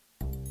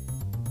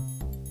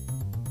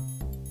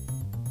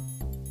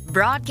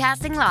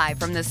Broadcasting live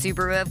from the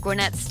Subaru of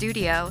Gwinnett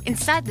studio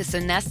inside the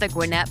Sonesta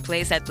Gwinnett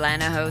Place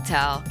Atlanta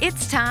Hotel.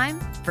 It's time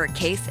for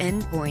Case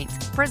in Point,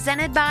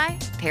 presented by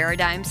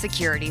Paradigm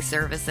Security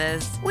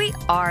Services. We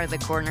are the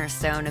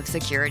cornerstone of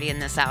security in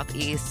the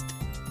Southeast.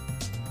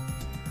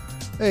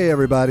 Hey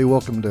everybody,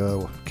 welcome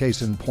to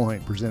Case in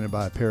Point, presented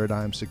by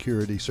Paradigm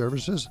Security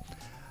Services.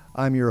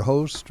 I'm your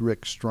host,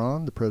 Rick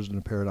Strawn, the president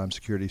of Paradigm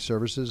Security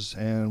Services,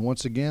 and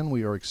once again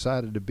we are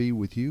excited to be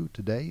with you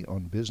today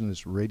on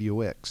Business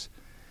Radio X.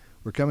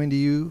 We're coming to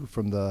you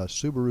from the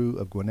Subaru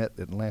of Gwinnett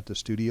Atlanta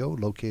studio,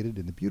 located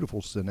in the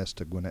beautiful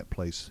Sonesta Gwinnett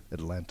Place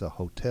Atlanta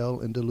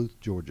Hotel in Duluth,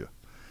 Georgia.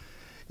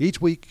 Each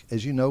week,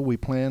 as you know, we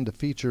plan to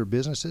feature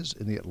businesses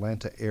in the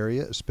Atlanta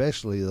area,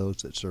 especially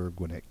those that serve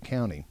Gwinnett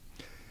County.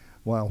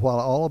 While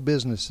all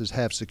businesses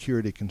have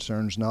security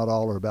concerns, not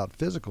all are about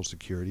physical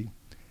security,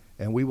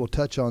 and we will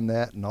touch on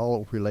that and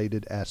all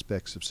related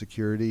aspects of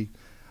security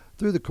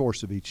through the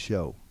course of each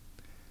show.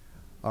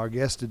 Our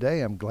guest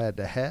today, I'm glad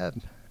to have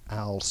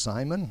Al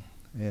Simon,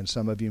 and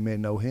some of you may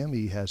know him.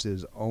 He has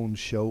his own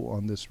show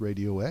on this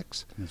Radio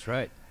X. That's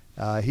right.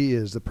 He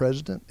is the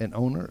president and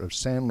owner of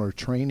Sandler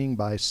Training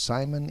by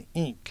Simon,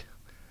 Inc.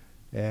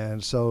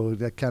 And so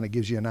that kind of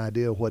gives you an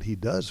idea of what he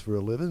does for a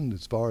living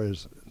as far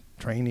as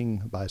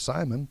training by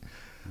Simon.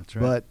 That's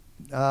right.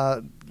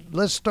 But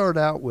let's start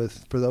out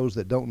with, for those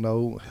that don't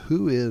know,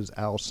 who is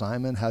Al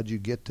Simon? How'd you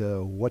get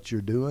to what you're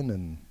doing,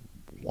 and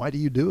why do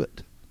you do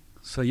it?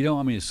 So you don't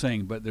want me to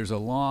sing, but there's a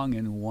long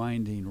and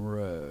winding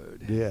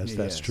road. Yes,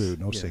 that's true.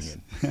 No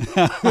singing.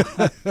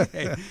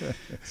 Okay.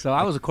 So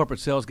I was a corporate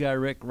sales guy,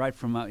 Rick, right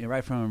from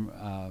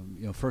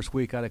first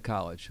week out of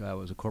college. I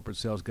was a corporate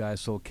sales guy.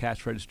 Sold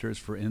cash registers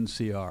for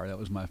NCR. That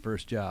was my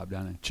first job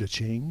down in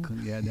Cha-ching.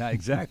 Yeah,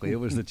 exactly. It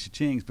was the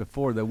cha-chings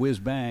before the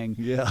whiz-bang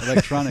Yeah.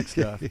 electronic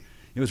stuff.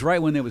 It was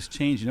right when it was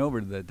changing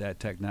over to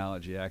that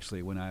technology,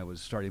 actually, when I was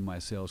starting my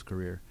sales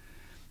career.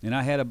 And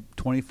I had a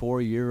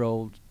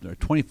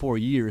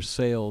 24-year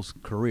sales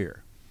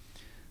career.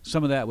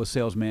 Some of that was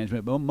sales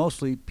management, but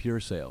mostly pure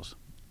sales.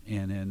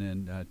 And then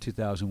in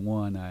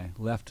 2001, I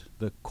left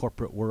the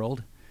corporate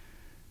world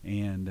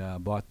and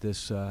bought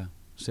this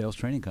sales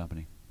training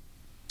company.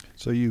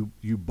 So you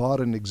bought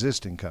an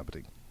existing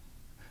company?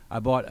 I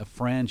bought a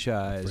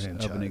franchise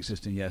of an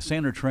existing. Yeah,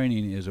 Sandler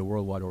Training is a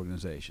worldwide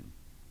organization,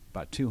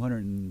 about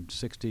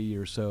 260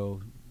 or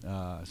so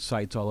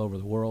sites all over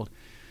the world.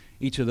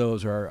 Each of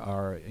those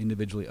are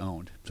individually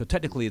owned. So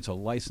technically it's a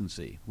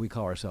licensee. We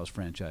call ourselves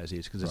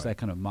franchisees because it's that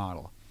kind of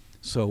model.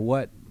 So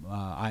what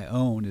I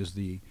own is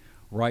the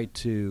right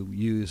to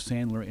use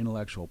Sandler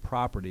intellectual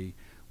property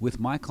with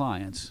my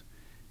clients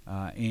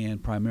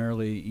and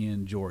primarily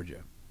in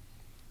Georgia.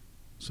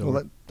 So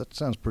well, that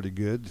sounds pretty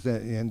good.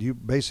 And you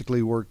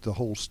basically work the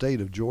whole state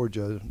of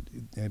Georgia,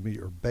 and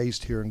you're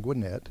based here in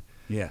Gwinnett.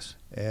 Yes.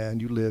 And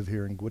you live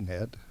here in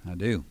Gwinnett. I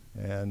do.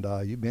 And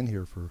you've been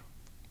here for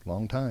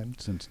long time.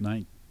 Since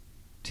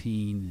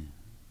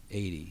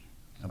 1980,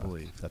 I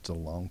believe. That's a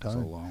long time.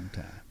 That's a long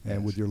time.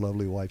 And with your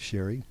lovely wife,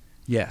 Sherry.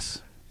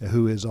 Yes.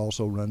 Who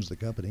also runs the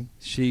company.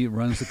 She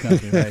runs the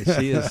company, right?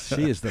 She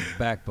is the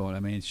backbone. I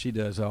mean, she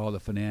does all the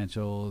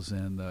financials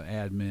and the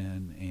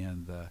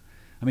admin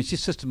and she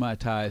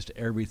systematized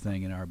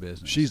everything in our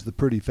business. She's the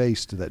pretty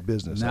face to that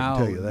business, I can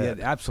tell you that.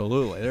 Yeah,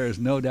 absolutely. There is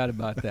no doubt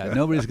about that.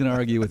 Nobody's going to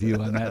argue with you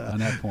on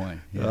that point.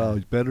 Yeah. Oh,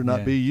 it better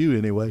not be you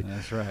anyway.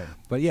 That's right.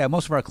 But yeah,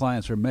 most of our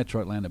clients are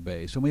Metro Atlanta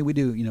based. So we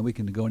do, we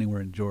can go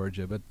anywhere in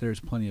Georgia, but there's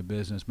plenty of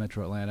business,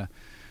 Metro Atlanta.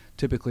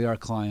 Typically our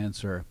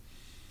clients are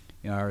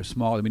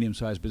small to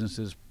medium-sized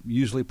businesses,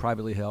 usually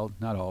privately held,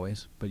 not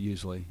always, but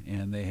usually.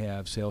 And they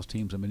have sales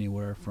teams of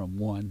anywhere from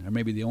one, or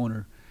maybe the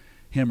owner,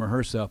 him or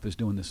herself, is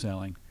doing the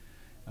selling.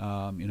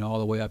 All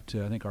the way up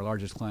to, I think our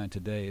largest client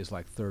today is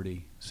like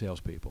 30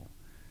 salespeople.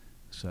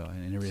 So,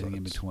 and everything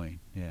in between.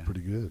 Yeah.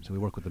 Pretty good. So we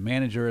work with the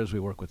managers, we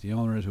work with the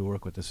owners, we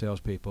work with the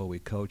salespeople, we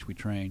coach, we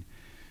train,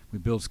 we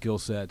build skill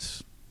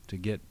sets to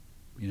get,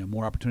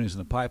 more opportunities in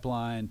the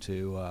pipeline,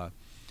 to,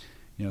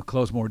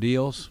 close more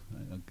deals.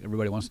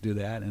 Everybody wants to do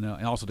that. And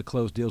also to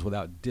close deals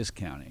without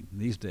discounting.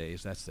 These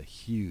days, that's the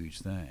huge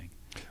thing.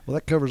 Well,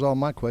 that covers all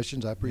my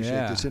questions. I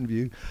appreciate this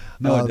interview.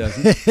 No, it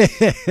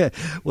doesn't.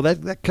 Well,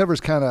 that covers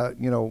kind of,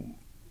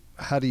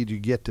 how did you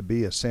get to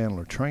be a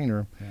Sandler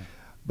trainer? Yeah.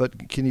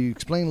 But can you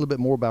explain a little bit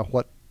more about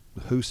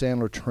who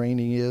Sandler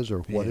Training is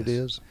or what it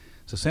is?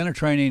 So Sandler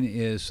Training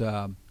is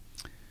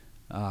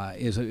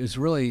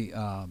really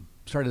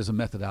started as a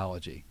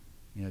methodology.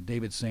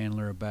 David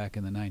Sandler back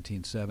in the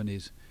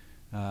 1970s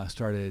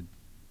started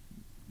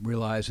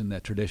realizing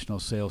that traditional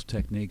sales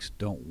techniques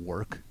don't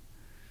work.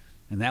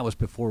 And that was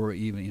before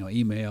even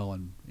email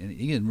and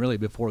even really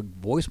before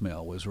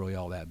voicemail was really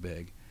all that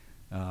big.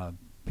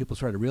 People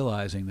started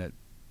realizing that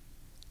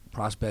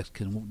prospects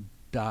can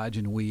dodge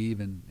and weave,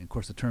 and of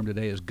course the term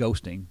today is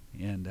ghosting,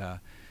 and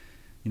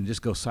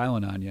just go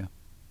silent on you.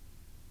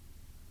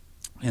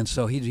 And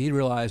so he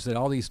realized that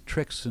all these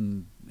tricks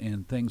and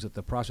things that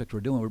the prospects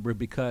were doing were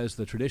because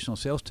the traditional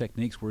sales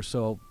techniques were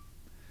so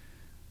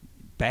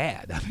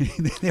bad. I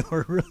mean, they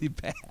were really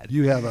bad.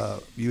 You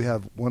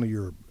have one of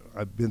your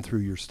I've been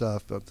through your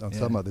stuff on Yeah.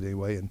 some of it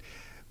anyway, and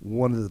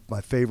one of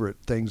my favorite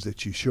things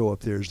that you show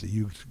up there is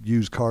the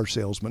used car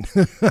salesman.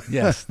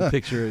 Yes, the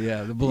picture,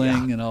 the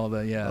bling Yeah. and all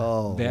the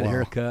Oh, bad wow.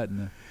 haircut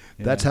and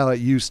That's how it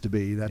used to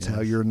be. That's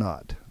how Yes. you're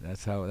not.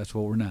 That's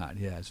what we're not.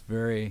 Yeah, it's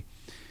very.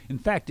 In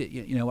fact,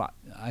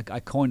 I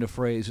coined a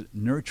phrase,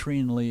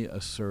 nurturingly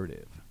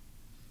assertive.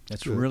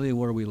 That's Good. really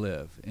where we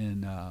live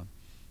in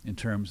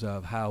terms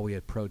of how we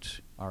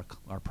approach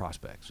our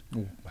prospects.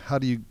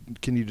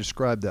 Can you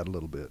describe that a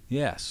little bit?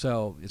 Yeah,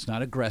 so it's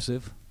not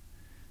aggressive,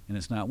 and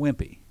it's not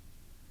wimpy.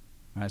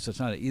 All right, so it's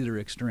not either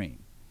extreme.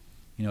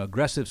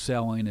 Aggressive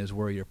selling is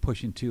where you're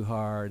pushing too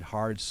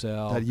hard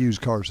sell. That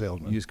used car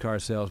salesman. Used car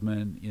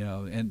salesman,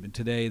 and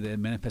today that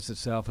manifests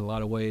itself in a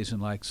lot of ways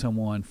in like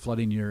someone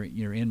flooding your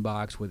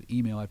inbox with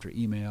email after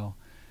email,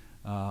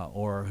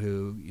 or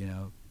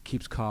who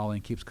keeps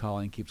calling.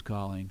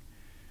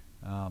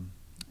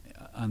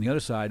 On the other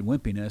side,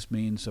 wimpiness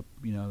means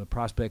the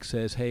prospect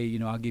says, "Hey,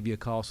 I'll give you a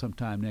call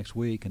sometime next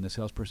week," and the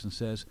salesperson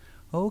says,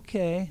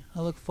 "Okay,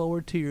 I look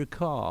forward to your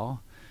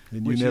call,"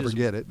 And you which never is-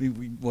 get it.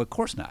 Well, of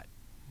course not.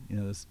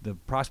 The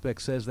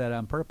prospect says that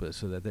on purpose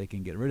so that they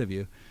can get rid of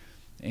you,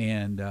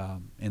 and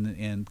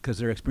because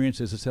their experience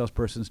is the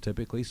salespersons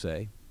typically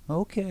say,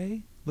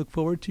 "Okay, look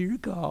forward to your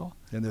call."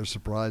 And they're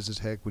surprised as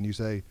heck when you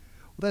say,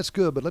 "Well, that's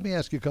good, but let me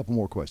ask you a couple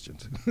more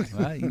questions."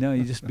 Well,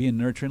 you're just being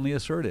nurturingly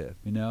assertive.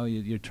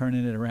 You're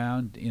turning it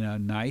around in a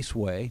nice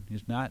way.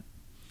 There's not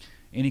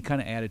any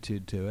kind of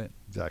attitude to it.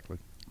 Exactly.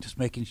 Just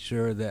making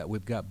sure that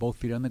we've got both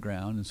feet on the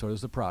ground, and so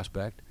does the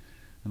prospect.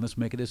 And let's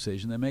make a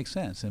decision that makes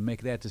sense, and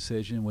make that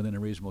decision within a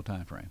reasonable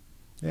time frame.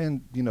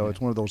 And, Yeah.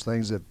 it's one of those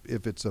things that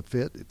if it's a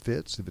fit, it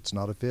fits. If it's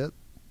not a fit,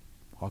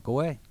 Walk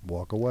away.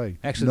 walk away.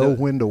 Actually, know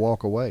when to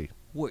walk away.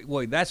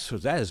 Well,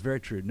 that is very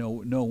true.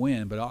 No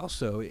win, but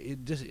also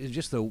it's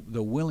just the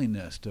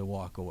willingness to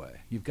walk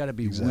away. You've got to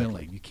be Exactly.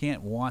 willing. You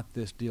can't want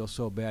this deal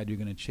so bad you're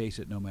going to chase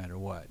it no matter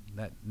what.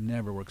 That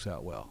never works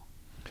out well.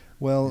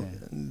 Well,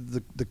 Yeah.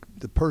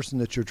 the person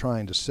that you're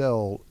trying to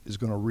sell is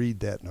going to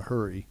read that in a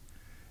hurry,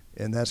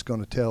 and that's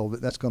going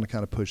to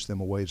kind of push them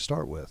away to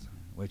start with.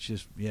 Which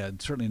is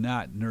certainly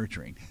not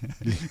nurturing,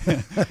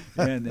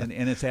 and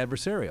it's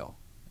adversarial,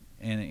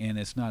 and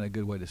it's not a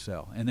good way to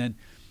sell. And then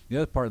the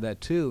other part of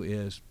that too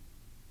is,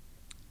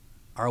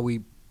 are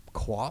we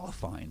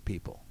qualifying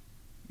people,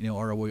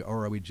 or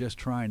are we just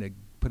trying to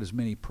put as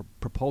many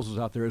proposals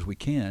out there as we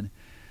can?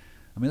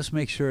 I mean, let's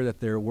make sure that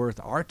they're worth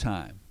our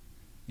time,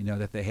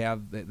 that they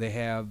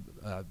have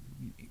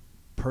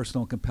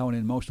personal, compelling,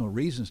 emotional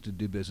reasons to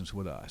do business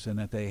with us, and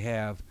that they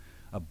have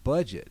a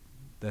budget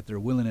that they're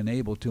willing and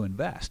able to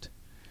invest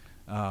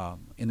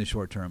in the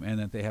short term, and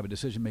that they have a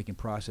decision-making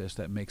process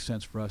that makes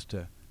sense for us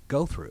to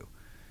go through.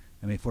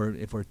 I mean,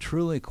 if we're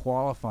truly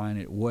qualifying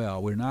it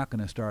well, we're not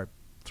going to start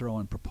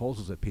throwing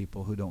proposals at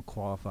people who don't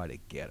qualify to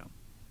get them,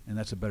 and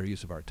that's a better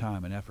use of our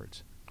time and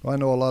efforts. Well, I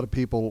know a lot of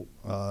people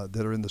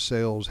that are in the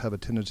sales have a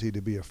tendency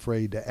to be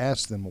afraid to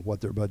ask them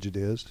what their budget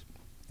is,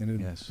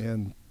 Yes.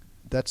 and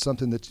that's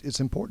something it's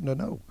important to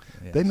know.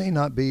 Yes. They may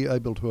not be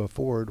able to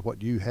afford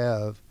what you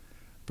have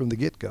from the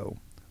get-go,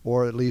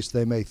 or at least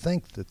they may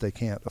think that they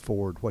can't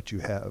afford what you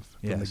have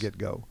from the Yes.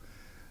 get-go.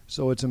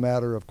 So it's a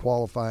matter of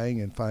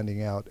qualifying and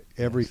finding out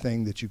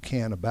everything that you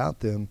can about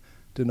them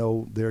to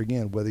know there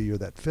again whether you're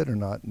that fit or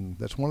not. And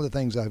that's one of the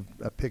things I've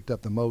picked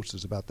up the most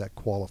is about that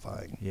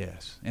qualifying.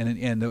 Yes, and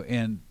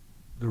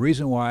the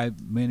reason why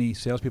many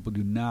salespeople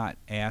do not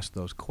ask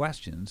those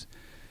questions.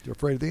 You're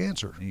afraid of the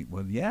answer.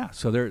 Well, yeah.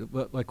 So they're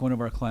like one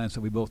of our clients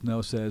that we both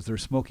know says they're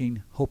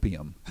smoking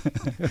hopium.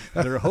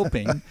 They're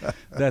hoping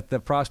that the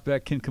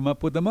prospect can come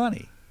up with the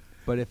money,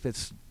 but if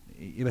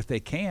they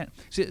can't,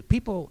 see,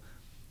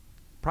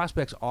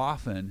 prospects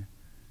often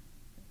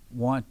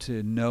want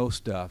to know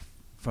stuff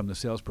from the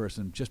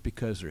salesperson just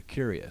because they're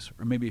curious,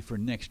 or maybe for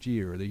next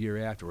year or the year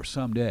after or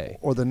someday.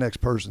 Or the next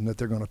person that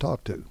they're going to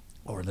talk to.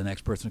 Or the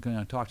next person they're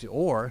going to talk to,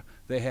 or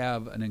they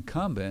have an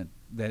incumbent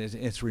that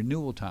it's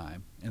renewal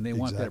time, and they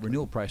want that Exactly.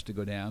 renewal price to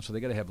go down, so they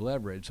got to have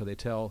leverage. So they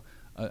tell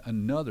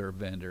another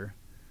vendor,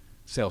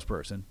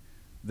 salesperson,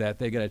 that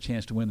they got a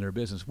chance to win their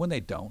business when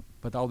they don't.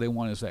 But all they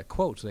want is that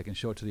quote, so they can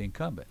show it to the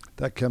incumbent.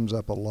 That comes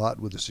up a lot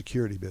with the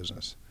security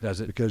business. Does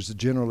it? Because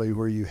generally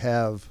where you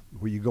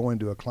go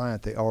into a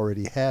client, they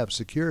already have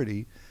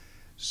security.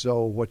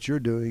 So what you're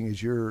doing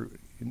is you're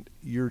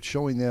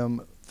showing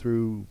them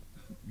through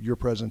your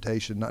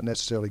presentation, not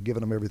necessarily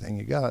giving them everything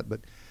you got,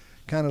 but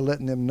kind of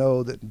letting them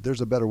know that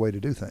there's a better way to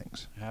do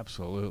things.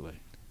 Absolutely.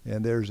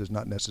 And theirs is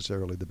not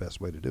necessarily the best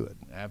way to do it.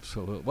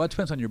 Absolutely. Well, it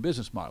depends on your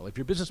business model. If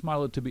your business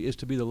model is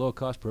to be the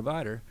low-cost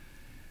provider,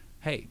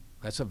 hey,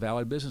 that's a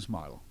valid business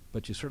model.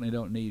 But you certainly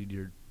don't need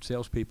your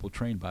salespeople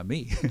trained by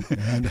me.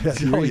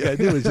 All you got to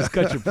do is just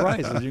cut your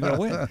prices. You're going to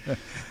win.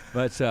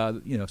 But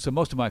so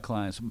most of my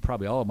clients,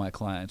 probably all of my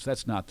clients,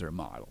 that's not their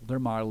model. Their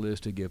model is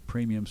to give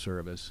premium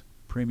service,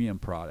 premium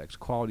products,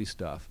 quality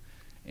stuff,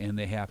 and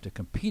they have to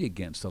compete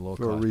against the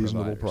low-cost For a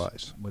reasonable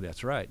providers. price. Well,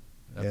 that's right.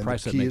 A And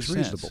price the that key makes is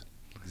sense. reasonable.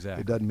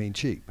 Exactly. It doesn't mean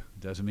cheap.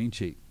 Doesn't mean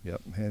cheap.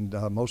 Yep. And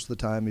most of the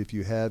time, if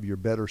you have your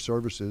better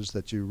services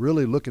that you're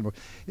really looking for,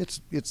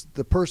 it's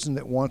the person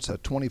that wants a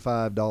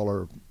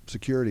 $25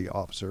 security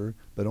officer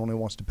but only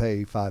wants to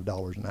pay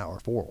 $5 an hour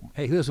for them.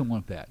 Hey, who doesn't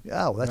want that?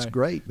 Yeah, well, that's right?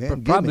 great, man. The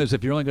problem is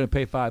if you're only going to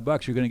pay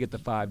 $5, you're going to get the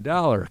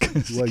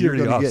 $5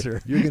 security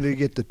officer. You're going to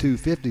get the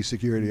 $250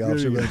 security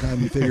officer by the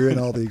time you figure in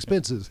all the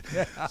expenses.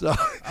 Yeah.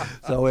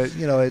 So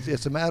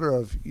it's a matter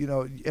of,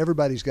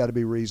 everybody's got to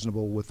be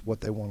reasonable with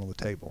what they want on the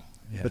table.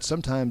 Yeah. But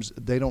sometimes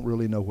they don't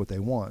really know what they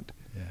want.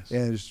 Yes.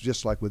 And it's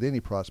just like with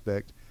any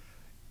prospect,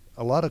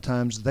 a lot of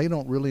times they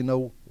don't really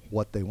know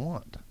what they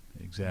want.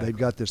 Exactly. They've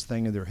got this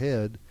thing in their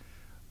head,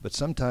 but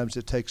sometimes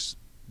it takes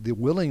the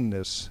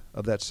willingness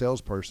of that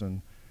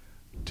salesperson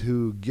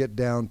to get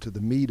down to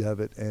the meat of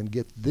it and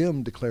get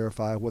them to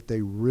clarify what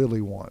they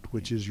really want,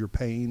 which is your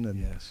pain and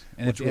yes.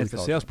 And if the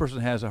salesperson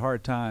has a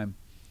hard time,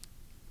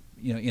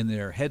 in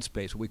their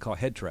headspace, what we call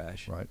head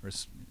trash, right? Or,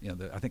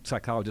 I think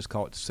psychologists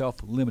call it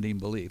self-limiting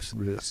beliefs.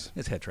 Yes.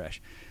 It's head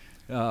trash.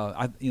 A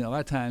lot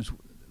of times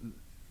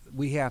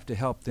we have to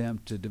help them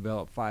to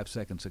develop 5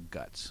 seconds of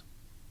guts.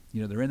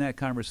 They're in that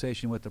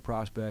conversation with the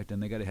prospect,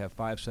 and they got to have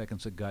 5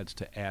 seconds of guts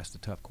to ask the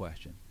tough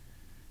question,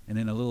 and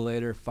then a little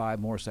later,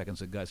 5 more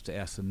seconds of guts to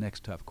ask the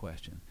next tough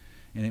question.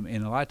 And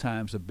a lot of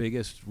times, the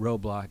biggest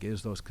roadblock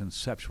is those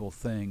conceptual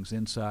things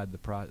inside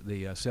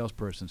the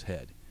salesperson's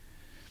head.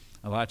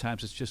 A lot of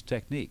times it's just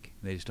technique.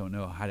 They just don't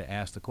know how to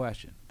ask the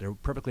question. They're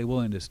perfectly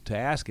willing to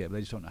ask it, but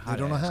they just don't know how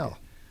to ask it.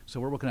 So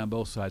we're working on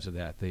both sides of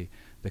that, the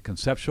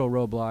conceptual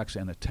roadblocks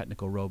and the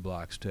technical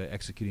roadblocks to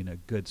executing a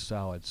good,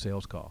 solid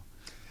sales call.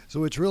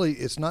 So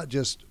it's not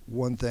just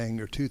one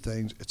thing or two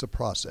things. It's a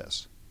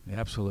process.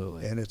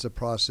 Absolutely. And it's a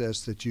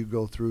process that you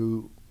go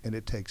through, and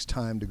it takes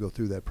time to go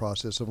through that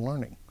process of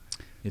learning.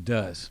 It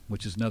does,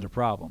 which is another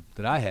problem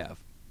that I have.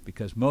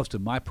 Because most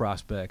of my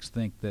prospects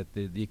think that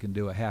you can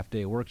do a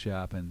half-day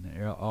workshop and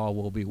all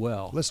will be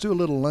well. Let's do a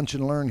little lunch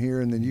and learn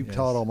here, and then you've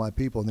taught all my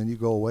people, and then you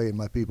go away, and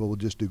my people will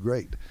just do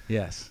great.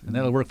 Yes, and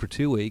that'll work for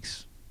 2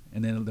 weeks,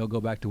 and then they'll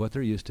go back to what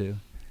they're used to.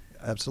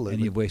 Absolutely.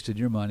 And you've wasted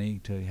your money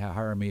to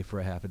hire me for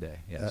a half a day.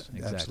 Yes,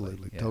 exactly.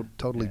 Absolutely. Yeah.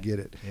 Totally get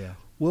it. Yeah.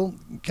 Well,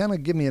 kind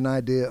of give me an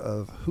idea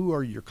of who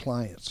are your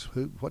clients?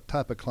 What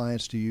type of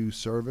clients do you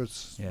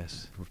service?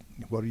 Yes.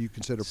 What do you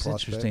consider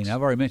prospects? Interesting.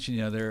 I've already mentioned,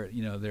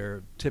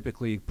 they're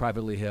typically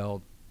privately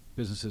held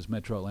businesses,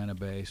 Metro Atlanta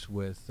based,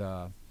 with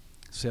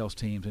sales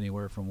teams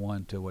anywhere from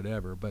 1 to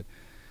whatever. But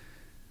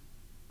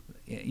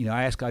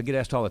I get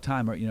asked all the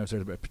time, is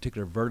there a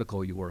particular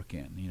vertical you work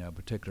in? A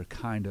particular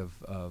kind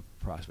of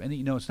prospect?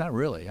 And it's not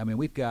really. I mean,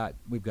 we've got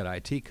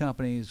IT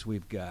companies,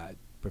 we've got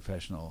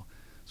professional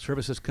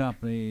services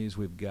companies,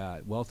 we've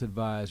got wealth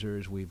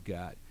advisors, we've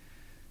got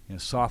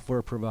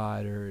software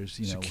providers,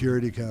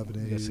 security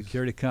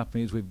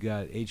companies. We've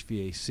got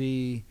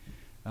HVAC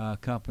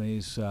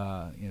companies,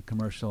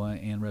 commercial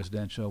and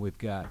residential. We've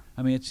got.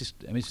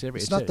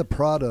 It's not the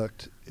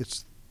product;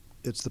 it's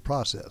the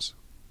process.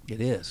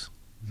 It is.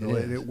 So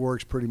it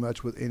works pretty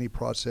much with any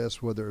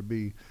process, whether it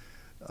be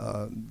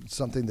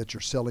something that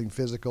you're selling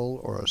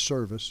physical or a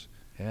service.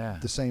 Yeah.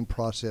 The same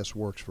process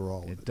works for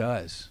all of it. It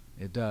does.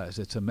 It does.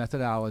 It's a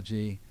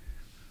methodology,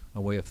 a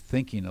way of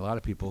thinking. A lot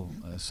of people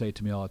say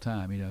to me all the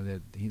time,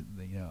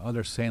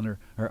 other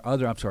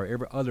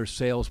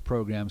sales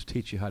programs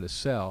teach you how to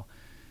sell.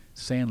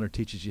 Sandler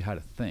teaches you how to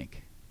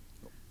think,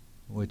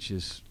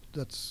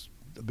 that's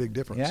a big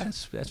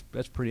difference. Yeah,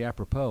 that's pretty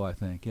apropos, I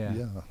think. Yeah.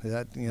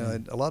 Yeah.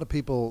 A lot of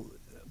people.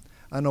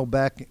 I know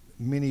back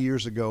many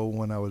years ago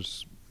when I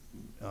was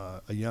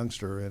a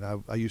youngster,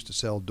 and I used to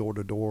sell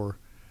door-to-door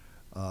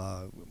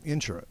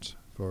insurance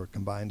for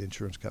Combined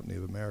Insurance Company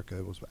of America.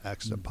 It was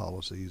accident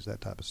policies, that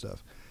type of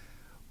stuff.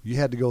 You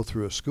had to go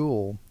through a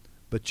school,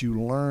 but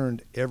you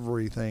learned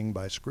everything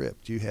by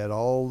script. You had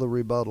all the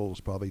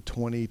rebuttals, probably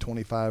 20,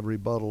 25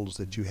 rebuttals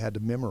that you had to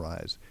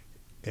memorize.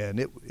 And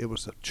it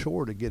was a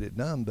chore to get it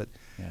done, but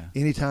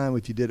anytime,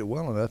 if you did it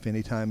well enough,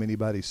 anytime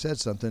anybody said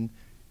something,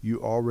 you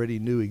already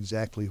knew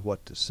exactly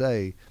what to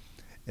say,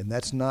 and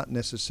that's not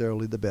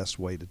necessarily the best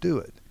way to do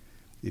it.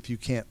 If you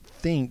can't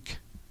think,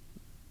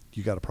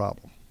 you got a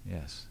problem.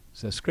 Yes.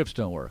 So scripts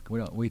don't work.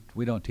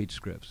 We don't teach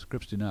scripts.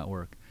 Scripts do not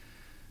work.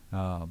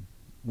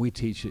 We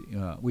teach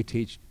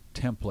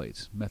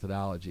templates,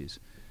 methodologies,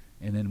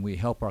 and then we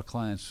help our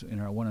clients in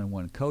our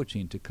one-on-one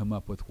coaching to come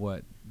up with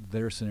what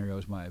their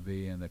scenarios might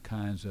be and the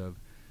kinds of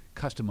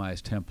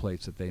customized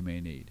templates that they may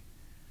need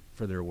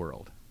for their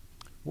world.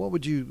 What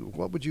would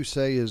you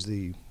say is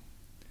the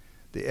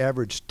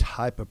average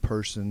type of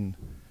person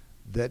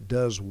that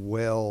does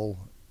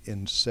well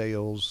in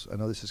sales? I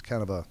know this is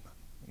kind of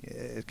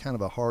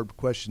a hard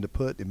question to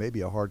put. It may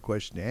be a hard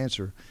question to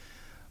answer,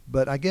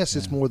 but I guess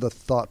it's more the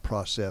thought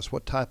process.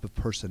 What type of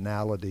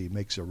personality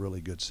makes a really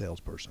good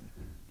salesperson?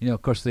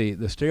 Of course,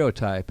 the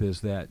stereotype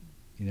is that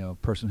a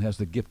person has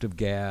the gift of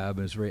gab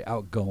and is very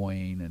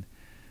outgoing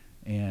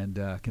and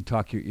can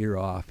talk your ear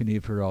off. And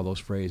you've heard all those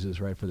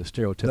phrases, right, for the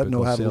stereotypical doesn't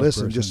know how to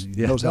listen, just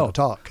knows how to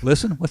talk.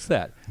 Listen? What's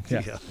that?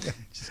 Yeah.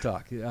 Just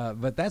talk.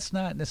 But that's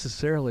not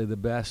necessarily the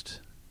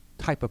best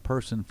type of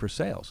person for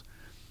sales.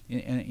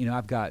 And you know,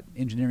 I've got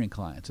engineering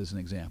clients as an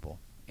example,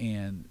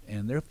 and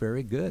they're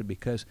very good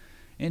because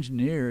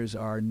engineers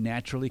are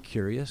naturally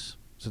curious,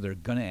 so they're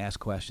going to ask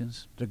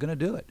questions. They're going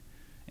to do it,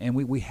 and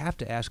we have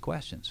to ask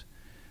questions,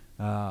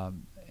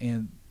 and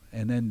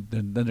then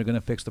they're going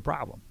to fix the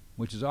problem,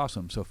 which is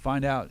awesome. So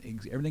find out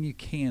everything you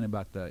can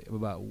about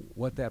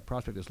what that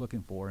prospect is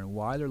looking for and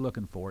why they're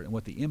looking for it and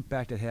what the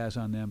impact it has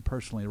on them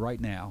personally right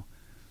now,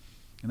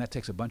 and that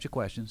takes a bunch of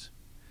questions.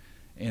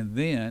 And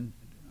then,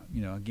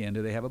 you know, again,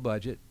 do they have a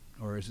budget,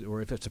 or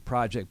if it's a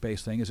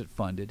project-based thing, is it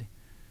funded,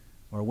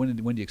 or when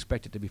do you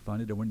expect it to be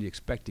funded, or when do you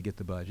expect to get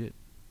the budget?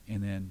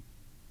 And then,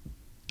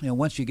 you know,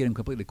 once you get them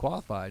completely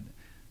qualified,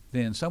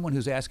 then someone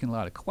who's asking a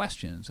lot of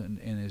questions and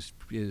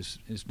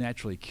is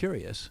naturally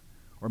curious,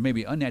 or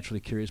maybe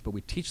unnaturally curious, but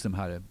we teach them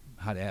how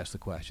to ask the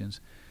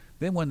questions.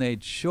 Then when they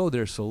show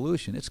their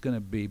solution, it's going to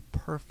be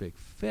perfect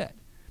fit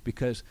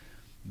because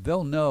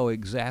they'll know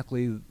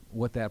exactly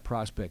what that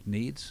prospect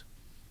needs,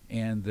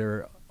 and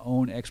their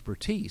own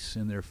expertise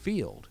in their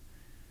field,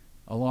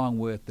 along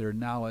with their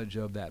knowledge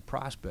of that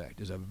prospect,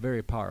 is a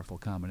very powerful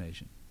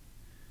combination.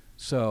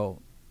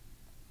 So,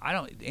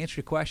 to answer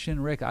your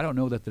question, Rick, I don't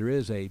know that there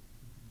is a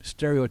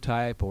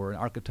stereotype or an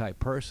archetype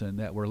person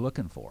that we're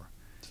looking for.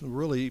 So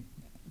really,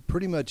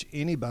 pretty much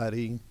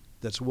anybody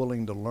that's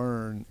willing to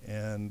learn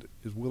and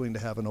is willing to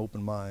have an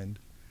open mind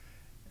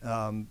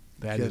can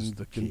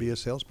be a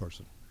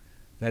salesperson.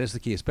 That is the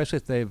key, especially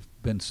if they've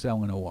been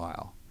selling a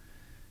while.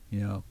 You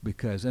know,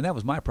 and that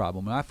was my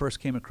problem. When I first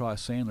came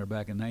across Sandler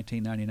back in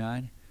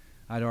 1999,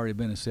 I'd already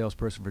been a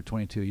salesperson for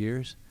 22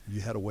 years.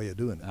 You had a way of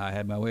doing it. I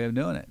had my way of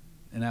doing it,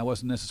 and I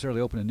wasn't necessarily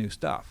open to new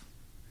stuff,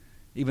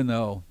 even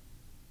though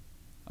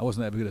I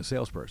wasn't that good a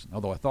salesperson,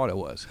 although I thought I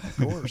was. Of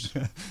course.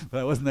 But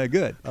I wasn't that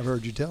good. I've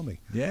heard you tell me.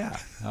 Yeah,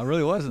 I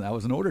really wasn't. I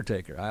was an order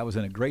taker. I was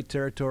in a great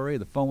territory.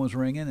 The phone was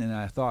ringing, and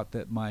I thought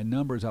that my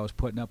numbers I was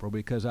putting up were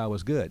because I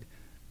was good.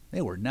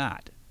 They were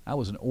not. I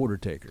was an order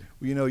taker.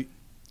 Well, you know,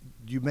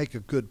 you make a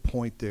good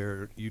point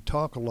there. You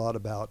talk a lot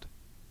about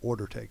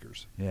order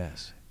takers.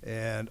 Yes.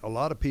 And a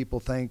lot of people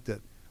think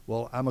that,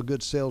 well, I'm a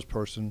good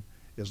salesperson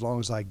as long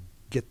as I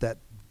get that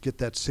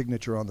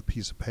signature on the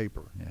piece of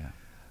paper. Yeah.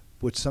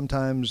 Which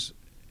sometimes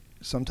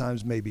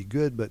may be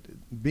good, but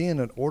being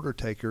an order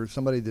taker,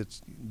 somebody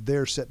that's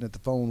there sitting at the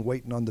phone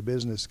waiting on the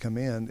business to come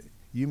in,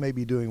 you may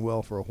be doing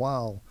well for a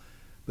while,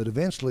 but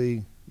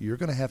eventually you're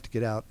going to have to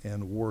get out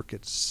and work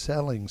at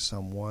selling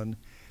someone.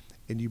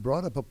 And you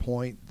brought up a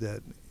point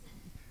that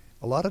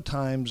a lot of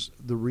times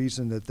the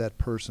reason that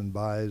person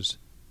buys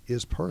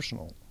is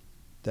personal.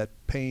 That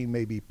pain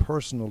may be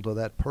personal to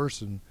that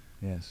person.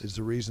 Yes. Is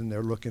the reason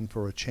they're looking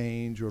for a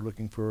change or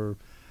looking for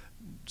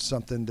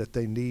something that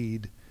they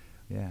need.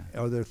 Yeah.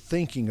 Or they're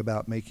thinking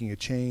about making a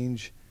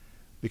change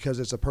because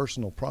it's a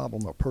personal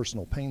problem or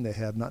personal pain they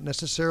have, not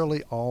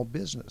necessarily all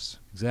business.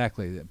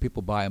 Exactly.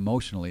 People buy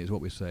emotionally is what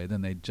we say.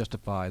 Then they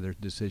justify their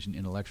decision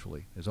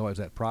intellectually. There's always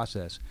that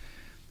process.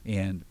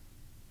 And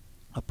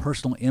a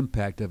personal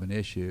impact of an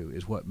issue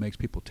is what makes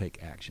people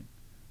take action.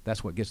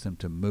 That's what gets them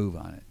to move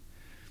on it.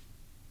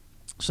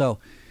 So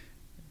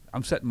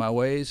I'm setting my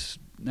ways,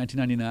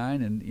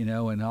 1999,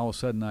 and all of a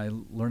sudden I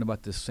learn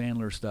about this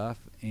Sandler stuff,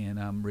 and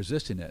I'm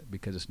resisting it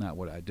because it's not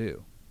what I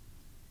do.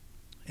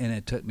 And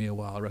it took me a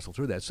while to wrestle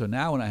through that. So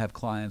now when I have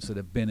clients that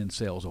have been in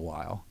sales a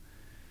while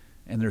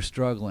and they're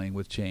struggling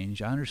with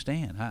change, I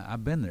understand.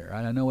 I've been there.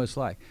 I know what it's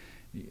like.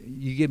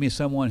 You give me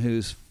someone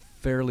who's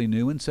fairly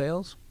new in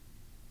sales,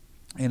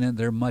 and then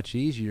they're much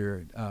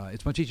easier.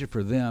 It's much easier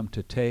for them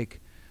to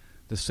take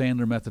the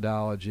Sandler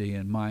methodology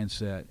and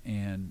mindset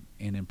and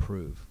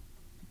improve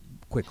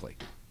quickly.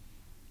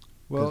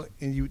 Well,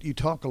 and you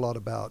talk a lot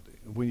about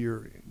when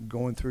you're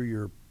going through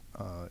your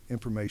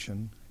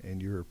information and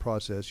your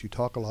process, you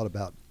talk a lot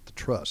about the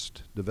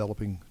trust,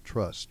 developing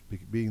trust,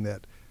 being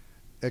that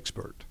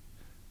expert.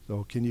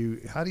 So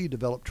how do you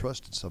develop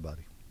trust in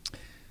somebody?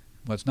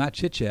 Well, it's not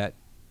chit-chat.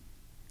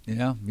 You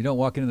know, you don't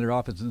walk into their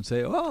office and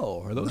say,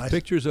 "Oh, are those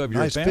pictures of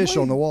your family? Nice fish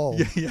on the wall."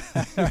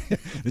 Yeah.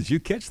 Did you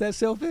catch that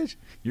sailfish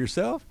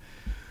yourself?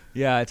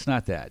 Yeah, it's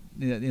not that.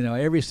 You know,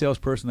 every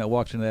salesperson that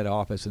walks into that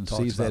office and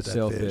sees that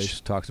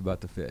sailfish talks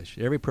about the fish.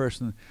 Every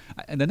person,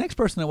 and the next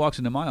person that walks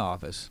into my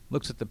office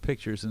looks at the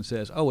pictures and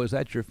says, "Oh, is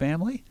that your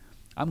family?"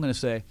 I'm going to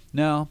say,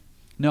 "No,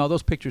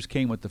 those pictures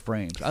came with the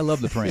frames. I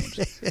love the frames."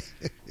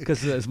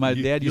 Because as my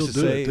dad used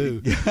to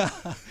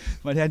say,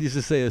 my dad used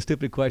to say, "A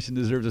stupid question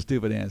deserves a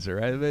stupid answer."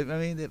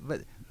 Right?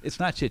 But it's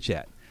not chit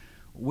chat.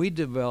 We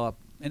develop,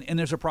 and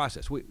there's a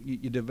process.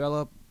 You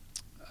develop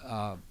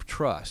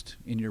trust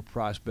in your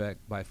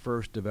prospect by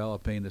first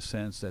developing the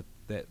sense that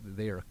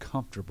they are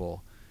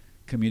comfortable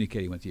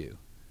communicating with you,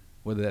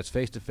 whether that's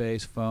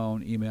face-to-face,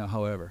 phone, email,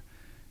 however.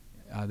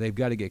 They've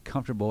got to get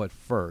comfortable at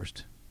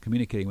first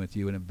communicating with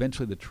you, and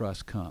eventually the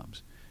trust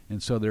comes.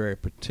 And so there are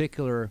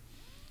particular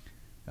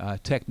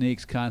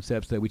techniques,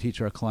 concepts that we teach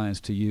our clients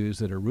to use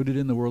that are rooted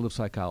in the world of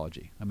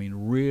psychology. I mean,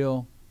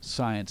 real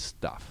science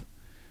stuff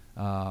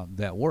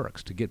that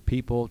works to get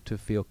people to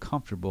feel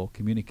comfortable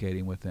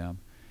communicating with them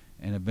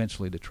and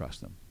eventually to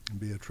trust them. And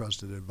be a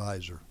trusted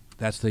advisor.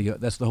 That's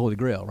the holy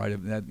grail, right?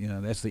 That,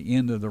 that's the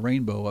end of the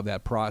rainbow of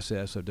that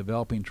process of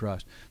developing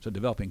trust. So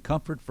developing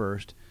comfort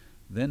first,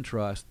 then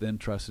trust, then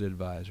trusted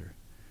advisor.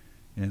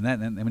 And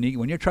when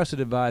you're a trusted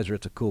advisor,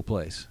 it's a cool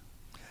place.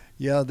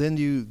 Yeah, then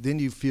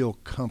you feel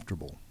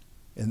comfortable,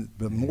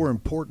 but more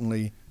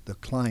importantly, the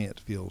client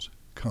feels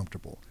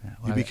comfortable. Yeah,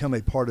 you become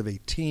a part of a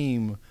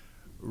team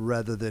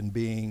rather than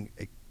being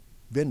a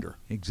vendor.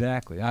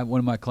 Exactly. One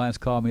of my clients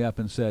called me up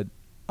and said,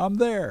 "I'm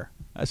there."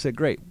 I said,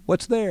 "Great.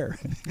 What's there?"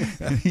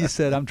 He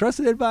said, "I'm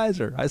trusted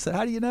advisor." I said,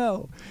 "How do you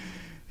know?"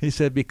 He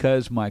said,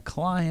 "Because my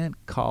client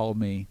called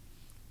me,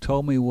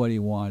 told me what he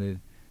wanted,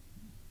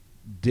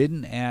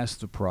 didn't ask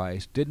the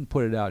price, didn't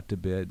put it out to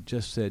bid,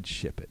 just said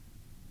ship it."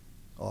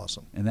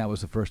 Awesome. And that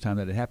was the first time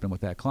that it happened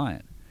with that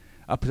client.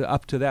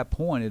 Up to that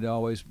point, it had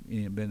always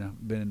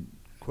been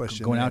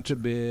Question going and out answer.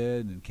 to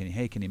bid, and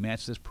can you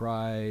match this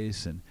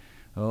price? And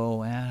I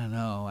don't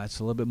know, that's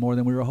a little bit more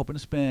than we were hoping to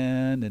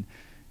spend, and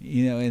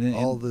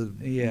all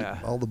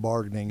the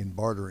bargaining and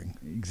bartering.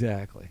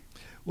 Exactly.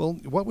 Well,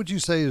 what would you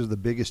say is the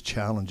biggest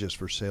challenges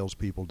for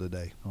salespeople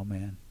today? Oh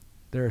man,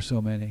 there are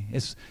so many.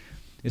 It's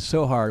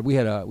so hard. We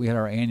had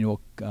our annual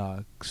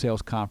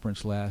sales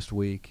conference last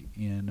week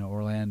in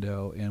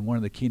Orlando, and one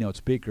of the keynote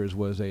speakers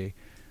was a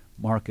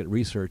market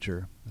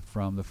researcher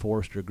from the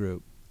Forrester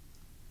Group,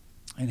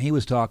 and he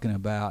was talking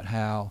about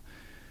how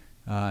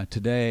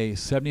today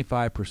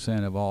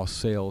 75% of all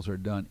sales are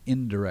done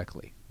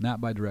indirectly, not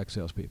by direct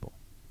salespeople,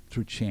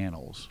 through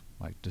channels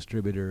like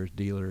distributors,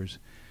 dealers,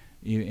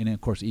 and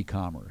of course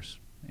e-commerce.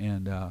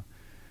 And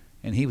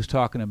he was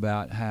talking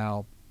about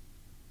how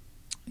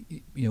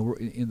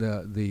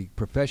the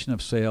profession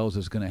of sales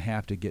is going to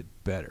have to get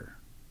better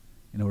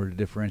in order to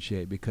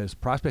differentiate, because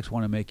prospects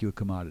want to make you a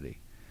commodity.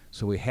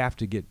 So we have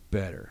to get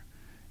better.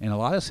 And a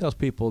lot of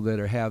salespeople that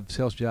have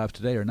sales jobs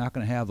today are not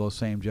going to have those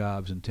same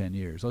jobs in 10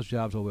 years. Those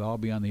jobs will all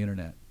be on the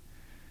internet.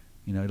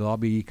 It'll all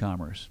be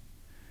e-commerce,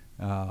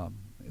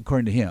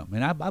 according to him.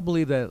 And I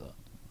believe that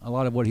a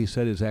lot of what he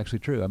said is actually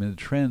true. I mean, the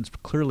trends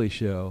clearly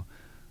show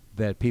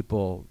that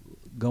people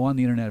go on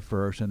the internet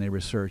first and they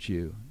research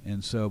you.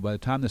 And so by the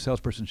time the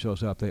salesperson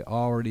shows up, they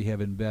already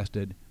have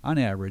invested, on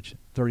average,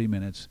 30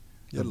 minutes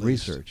of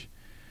research.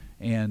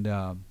 And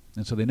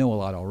so they know a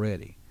lot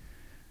already.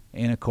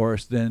 And, of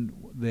course, then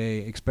they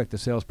expect the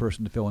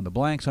salesperson to fill in the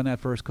blanks on that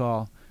first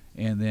call,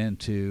 and then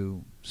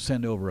to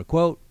send over a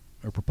quote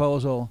or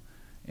proposal,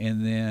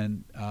 and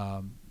then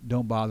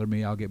don't bother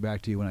me, I'll get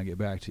back to you when I get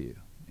back to you.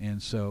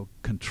 And so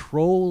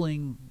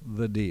controlling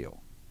the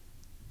deal,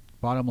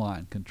 bottom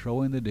line,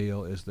 controlling the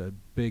deal is the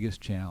biggest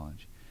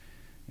challenge.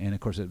 And, of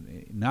course,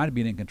 not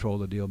being in control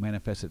of the deal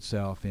manifests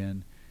itself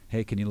in,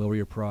 hey, can you lower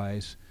your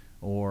price,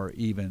 or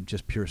even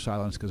just pure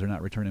silence because they're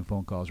not returning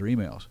phone calls or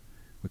emails.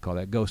 We call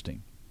that ghosting.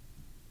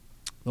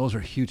 Those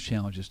are huge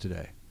challenges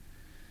today.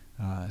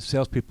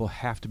 Salespeople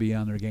have to be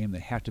on their game. They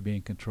have to be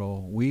in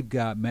control. We've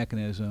got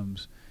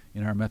mechanisms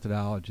in our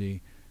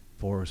methodology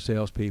for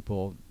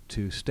salespeople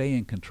to stay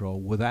in control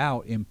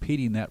without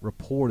impeding that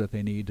rapport that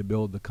they need to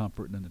build the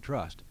comfort and the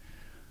trust.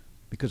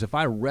 Because if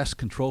I wrest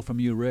control from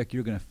you, Rick,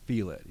 you're going to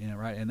feel it,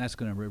 right? And that's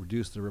going to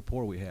reduce the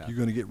rapport we have. You're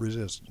going to get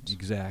resistance.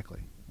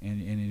 Exactly.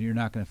 And you're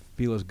not going to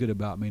feel as good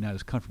about me, not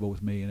as comfortable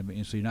with me,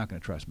 and so you're not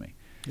going to trust me.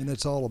 And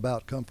it's all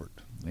about comfort.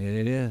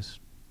 It is.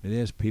 It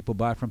is. People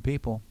buy from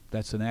people.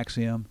 That's an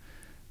axiom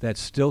that's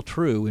still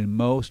true in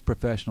most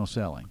professional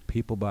selling.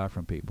 People buy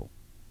from people.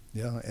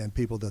 Yeah, and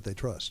people that they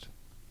trust.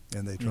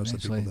 And they trust the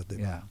people that they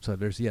buy. Yeah. So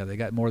they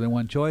got more than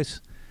one choice.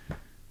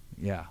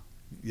 Yeah.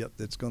 Yep,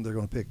 they're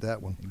going to pick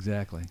that one.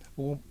 Exactly.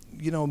 Well,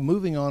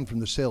 moving on from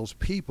the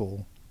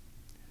salespeople,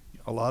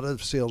 a lot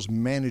of sales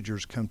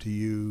managers come to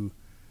you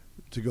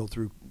to go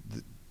through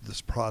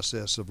this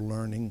process of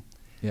learning.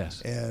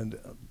 Yes. And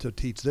to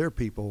teach their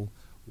people.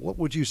 What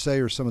would you say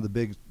are some of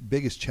the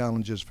biggest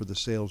challenges for the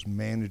sales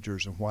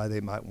managers and why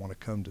they might want to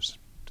come to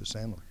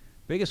Sandler?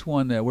 Biggest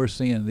one that we're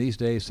seeing these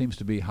days seems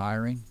to be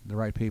hiring the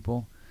right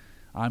people,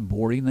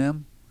 onboarding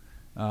them.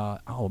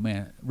 Oh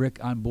man, Rick,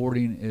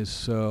 onboarding is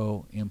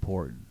so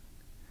important.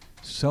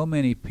 So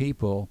many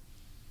people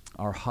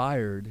are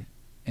hired,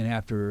 and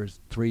after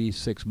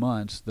 3-6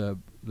 months, the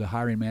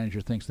hiring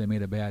manager thinks they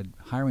made a bad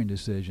hiring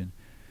decision,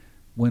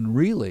 when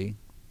really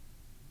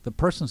the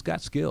person's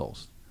got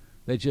skills.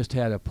 They just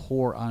had a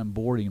poor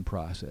onboarding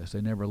process. They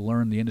never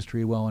learned the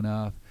industry well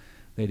enough.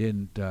 They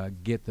didn't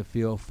get the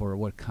feel for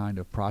what kind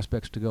of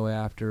prospects to go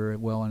after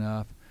well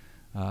enough.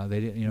 They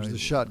didn't. It was the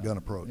shotgun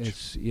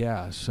approach.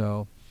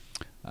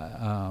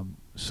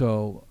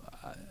 So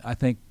I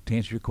think to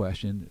answer your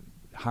question,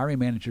 hiring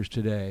managers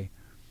today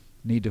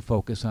need to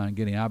focus on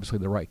getting obviously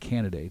the right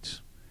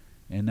candidates,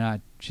 and not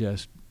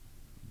just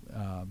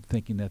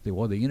thinking that the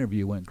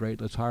interview went great,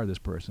 let's hire this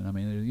person. I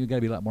mean, you've got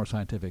to be a lot more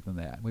scientific than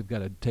that. We've got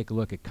to take a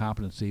look at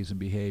competencies and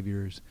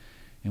behaviors,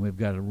 and we've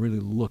got to really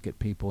look at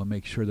people and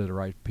make sure they're the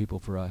right people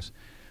for us.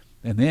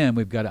 And then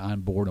we've got to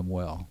onboard them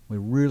well. We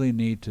really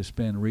need to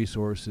spend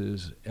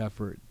resources,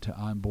 effort to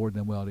onboard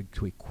them well,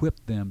 to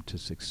equip them to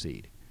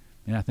succeed.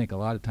 And I think a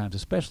lot of times,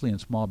 especially in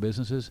small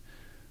businesses,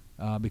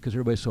 because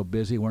everybody's so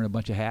busy wearing a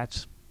bunch of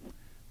hats,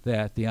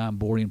 that the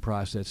onboarding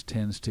process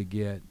tends to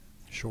get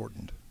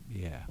shortened.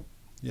 Yeah.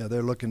 Yeah,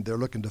 they're looking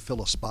to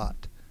fill a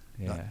spot.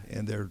 Yeah.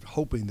 And they're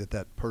hoping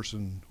that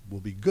person will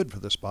be good for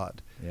the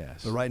spot.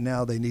 Yes. But right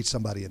now they need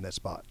somebody in that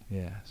spot.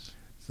 Yes.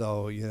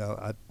 So,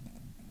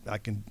 I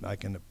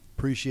can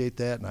appreciate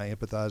that, and I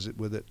empathize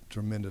with it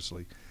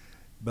tremendously.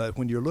 But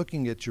when you're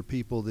looking at your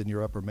people, then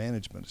your upper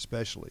management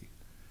especially,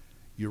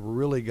 you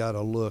really got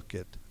to look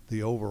at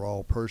the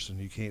overall person.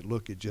 You can't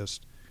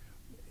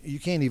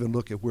even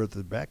look at where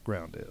the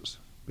background is,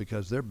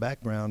 because their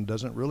background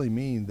doesn't really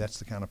mean that's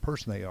the kind of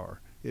person they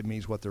are. It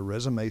means what their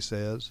resume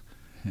says.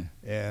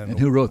 And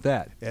who wrote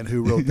that? And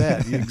who wrote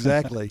that,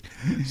 exactly.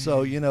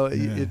 So,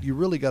 you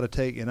really got to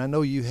take, and I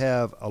know you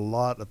have a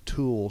lot of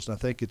tools, and I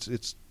think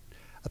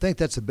I think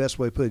that's the best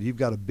way to put it. You've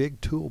got a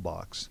big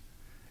toolbox,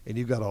 and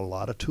you've got a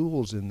lot of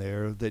tools in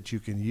there that you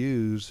can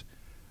use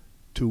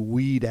to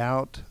weed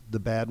out the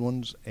bad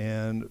ones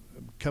and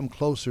come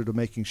closer to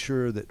making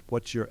sure that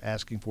what you're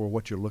asking for,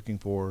 what you're looking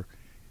for,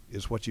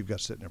 is what you've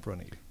got sitting in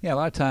front of you. Yeah, a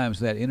lot of times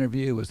that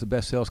interview was the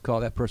best sales call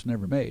that person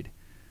ever made.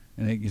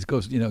 And it just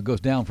goes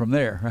down from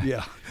there. Right?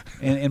 Yeah.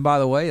 And by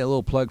the way, a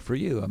little plug for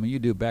you. I mean, you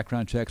do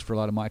background checks for a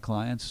lot of my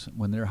clients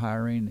when they're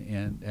hiring,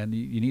 and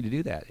you need to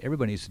do that.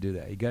 Everybody needs to do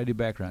that. You got to do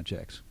background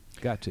checks.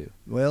 Got to.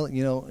 Well,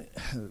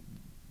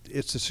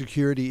 it's a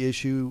security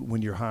issue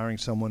when you're hiring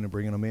someone and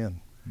bringing them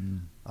in.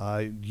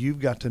 You've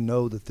got to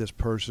know that this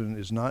person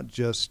is not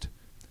just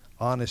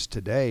honest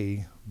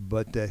today,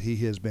 but that he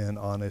has been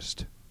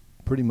honest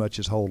pretty much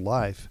his whole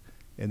life,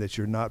 and that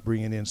you're not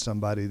bringing in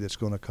somebody that's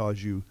going to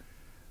cause you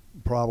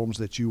problems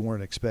that you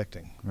weren't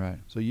expecting. Right.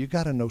 So you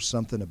got to know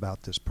something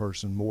about this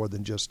person more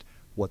than just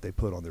what they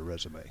put on their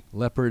resume.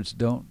 Leopards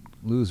don't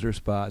lose their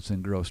spots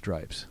and grow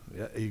stripes.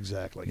 Yeah,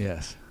 exactly.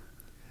 Yes.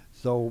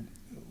 So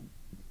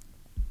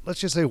let's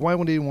just say, why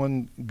would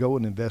anyone go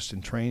and invest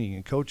in training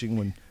and coaching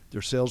when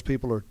their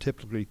salespeople are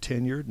typically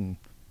tenured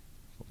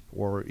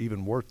or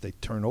even worse, they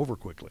turn over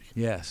quickly?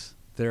 Yes.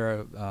 There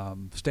are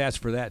stats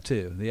for that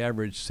too. The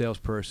average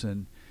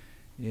salesperson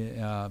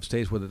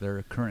stays with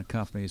their current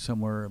company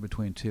somewhere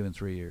between 2 and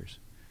 3 years.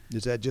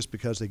 Is that just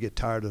because they get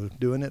tired of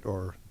doing it,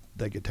 or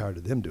they get tired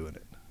of them doing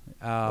it,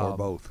 or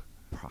both?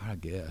 I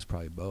guess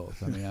probably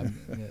both. I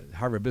mean,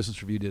 Harvard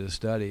Business Review did a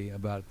study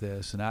about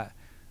this, and I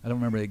don't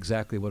remember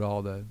exactly what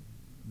all the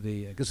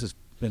because it's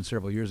been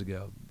several years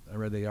ago. I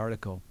read the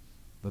article,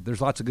 but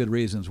there's lots of good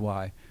reasons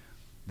why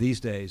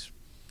these days.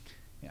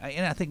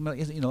 And I think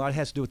a lot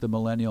has to do with the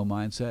millennial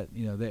mindset.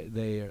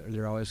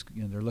 They're always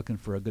they're looking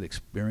for a good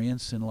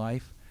experience in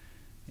life,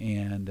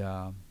 and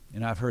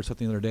I've heard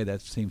something the other day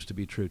that seems to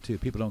be true too.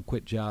 People don't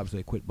quit jobs;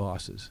 they quit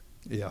bosses.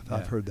 Yeah,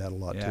 I've heard that a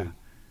lot too.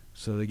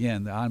 So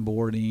again, the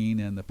onboarding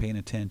and the paying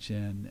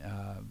attention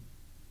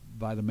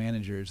by the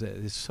managers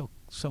is so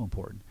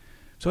important.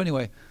 So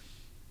anyway,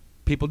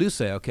 people do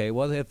say, okay,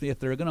 well, if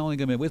they're only going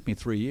to be with me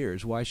 3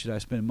 years, why should I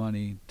spend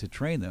money to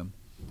train them,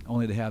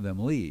 only to have them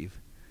leave?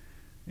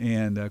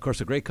 And of course,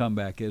 the great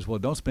comeback is, well,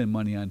 don't spend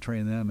money on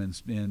training them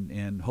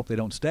and hope they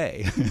don't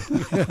stay.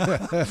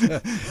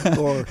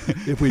 Or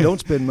if we don't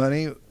spend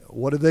money,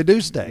 what if they do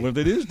stay? What if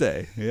they do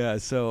stay? Yeah.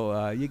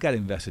 So you got to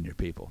invest in your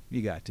people.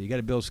 You got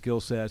to build skill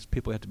sets.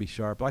 People have to be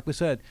sharp. Like we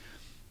said,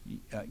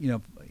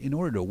 in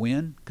order to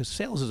win, because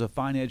sales is a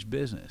fine edge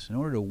business. In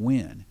order to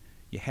win,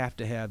 you have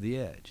to have the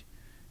edge,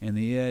 and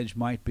the edge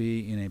might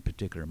be in a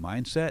particular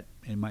mindset.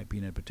 It might be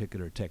in a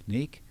particular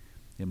technique.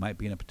 It might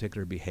be in a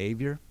particular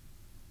behavior.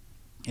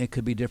 It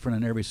could be different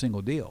on every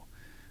single deal.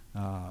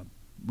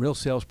 Real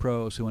sales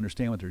pros who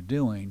understand what they're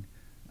doing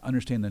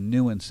understand the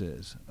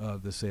nuances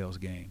of the sales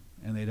game,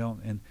 and they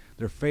don't. And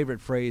their favorite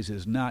phrase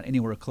is not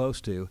anywhere close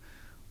to,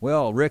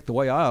 "Well, Rick, the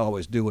way I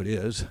always do it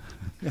is."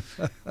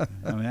 I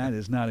mean, that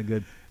is not a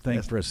good thing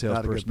That's for a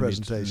salesperson. not a good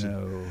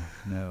presentation.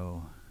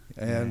 No.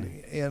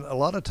 And a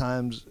lot of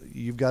times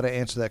you've got to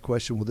answer that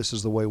question. Well, this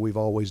is the way we've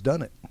always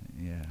done it.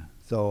 Yeah.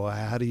 So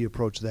how do you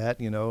approach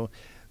that?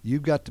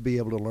 You've got to be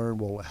able to learn,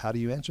 well, how do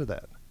you answer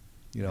that?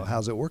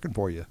 How's it working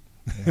for you?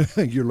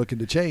 Yeah. You're looking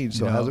to change,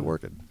 so how's it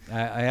working?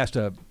 I asked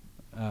in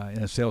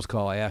a sales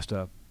call, I asked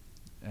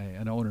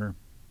an owner,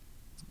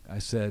 I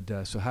said,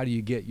 so how do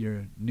you get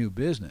your new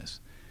business?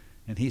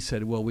 And he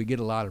said, well, we get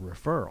a lot of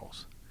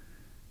referrals.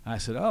 I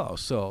said, oh,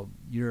 so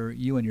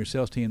you and your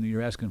sales team,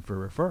 you're asking for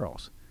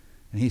referrals.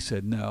 And he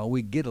said, no,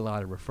 we get a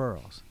lot of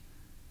referrals.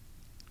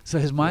 So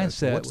his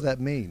mindset. What's that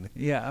mean?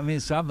 Yeah, I mean,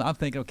 so I'm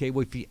thinking, okay,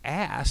 well, if you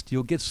asked,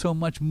 you'll get so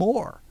much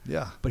more.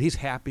 Yeah. But he's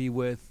happy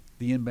with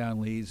the inbound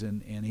leads,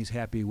 and he's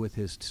happy with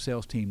his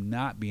sales team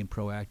not being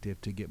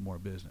proactive to get more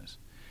business.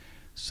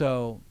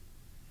 So,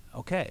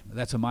 okay,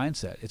 that's a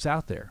mindset. It's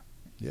out there.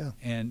 Yeah.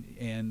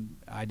 And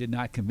I did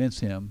not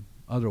convince him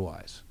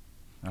otherwise.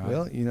 All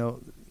right? Well,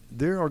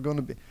 there are going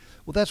to be.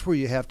 Well, that's where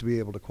you have to be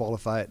able to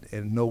qualify it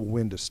and know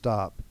when to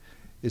stop.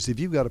 Is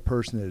if you've got a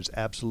person that is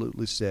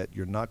absolutely set,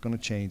 you're not going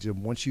to change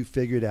them. Once you've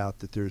figured out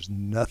that there's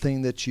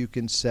nothing that you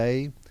can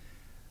say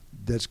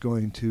that's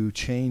going to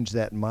change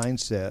that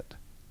mindset,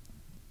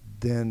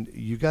 then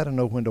you got to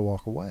know when to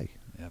walk away.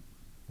 Yep.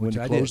 When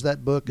to close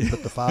that book and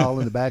put the file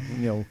in the back,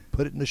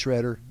 put it in the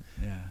shredder,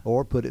 Yeah.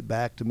 or put it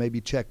back to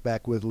maybe check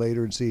back with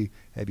later and see,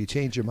 have you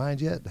changed your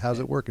mind yet? How's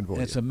it working for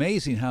you? It's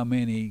amazing how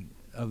many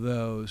of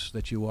those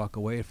that you walk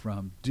away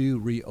from do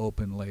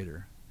reopen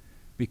later,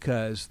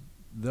 because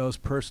those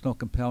personal,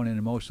 compelling, and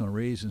emotional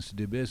reasons to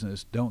do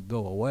business don't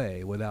go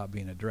away without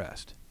being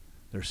addressed.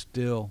 They're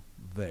still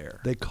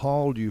there. They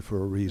called you for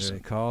a They reason.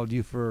 called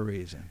you for a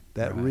reason.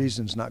 That Right.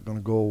 reason's not going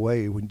to go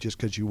away just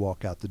because you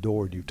walk out the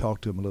door and you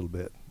talk to them a little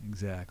bit.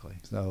 Exactly.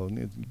 So,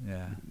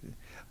 Yeah.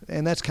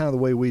 and that's kind of the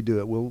way we do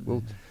it.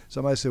 We'll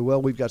somebody say,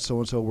 well, we've got so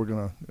and so. We're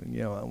gonna,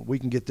 we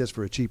can get this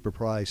for a cheaper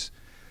price.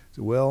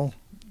 So, well,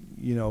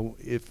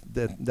 if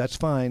that's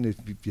fine.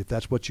 If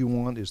that's what you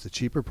want is the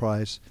cheaper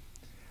price,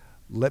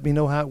 let me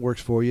know how it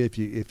works for you.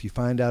 If you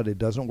find out it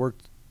doesn't work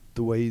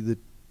the way that,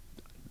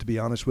 to be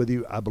honest with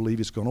you, I believe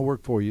it's going to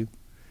work for you,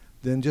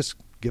 then just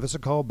give us a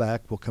call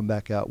back. We'll come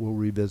back out. We'll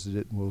revisit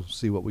it, and we'll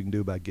see what we can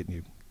do about getting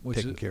you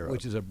taken care of.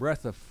 Which is a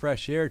breath of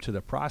fresh air to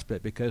the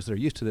prospect, because they're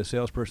used to the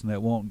salesperson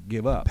that won't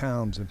give up.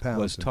 Pounds and pounds.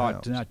 Was and taught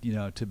pounds. to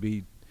not, to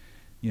be,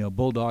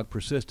 bulldog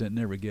persistent,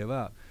 never give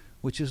up,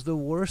 which is the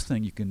worst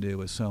thing you can do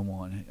with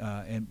someone,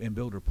 and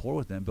build rapport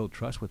with them, build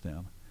trust with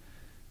them.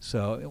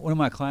 So one of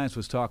my clients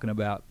was talking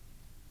about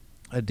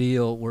a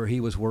deal where he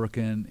was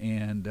working,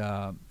 and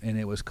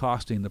it was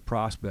costing the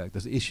prospect,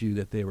 this issue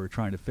that they were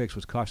trying to fix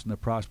was costing the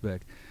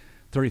prospect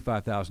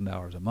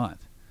 $35,000 a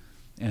month.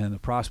 And the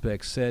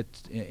prospect said,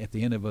 at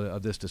the end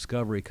of this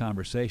discovery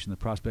conversation, the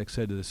prospect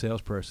said to the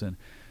salesperson,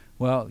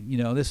 well,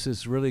 this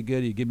is really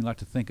good. You give me a lot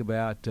to think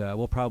about.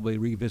 We'll probably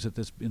revisit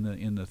this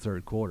in the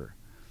third quarter.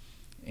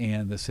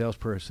 And the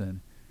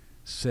salesperson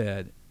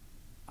said,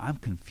 I'm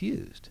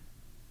confused.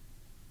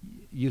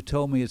 You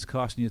told me it's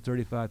costing you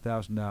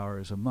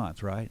 $35,000 a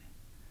month, right?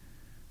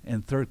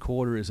 And third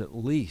quarter is at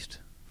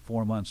least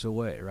 4 months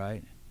away,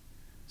 right?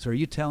 So are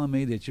you telling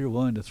me that you're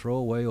willing to throw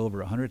away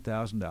over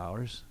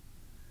 $100,000?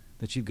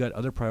 That you've got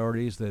other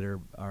priorities that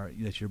are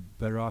that you're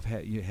better off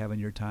having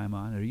your time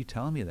on? Are you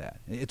telling me that?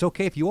 It's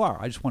okay if you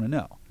are. I just want to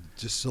know.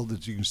 Just so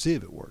that you can see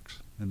if it works.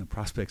 And the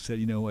prospect said,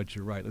 you know what,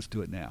 you're right. Let's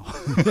do it now.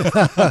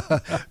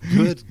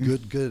 Good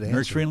answer.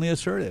 Nurturingly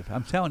assertive.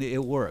 I'm telling you,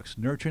 it works.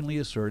 Nurturingly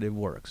assertive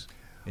works.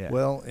 Yeah.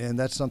 Well, and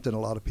that's something a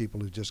lot of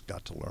people have just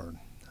got to learn.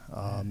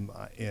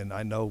 And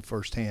I know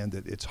firsthand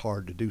that it's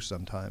hard to do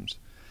sometimes.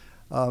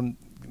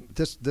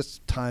 This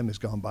time has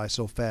gone by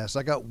so fast.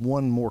 I got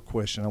one more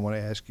question I want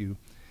to ask you.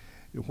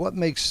 What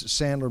makes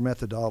Sandler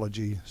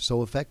methodology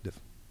so effective?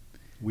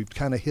 We've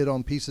kind of hit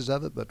on pieces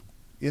of it, but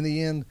in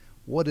the end,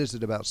 what is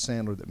it about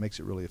Sandler that makes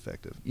it really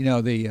effective?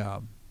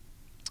 The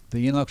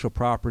intellectual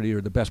property,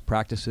 or the best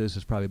practices,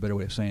 is probably a better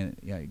way of saying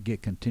it,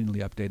 get continually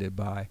updated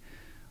by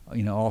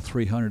all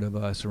 300 of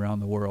us around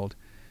the world,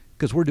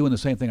 because we're doing the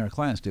same thing our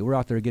clients do. We're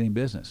out there getting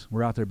business.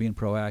 We're out there being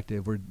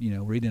proactive. We're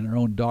we're eating our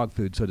own dog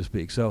food, so to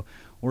speak. So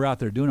we're out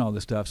there doing all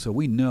this stuff, so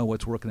we know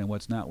what's working and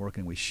what's not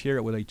working. We share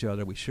it with each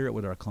other. We share it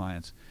with our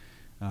clients.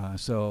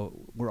 So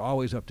we're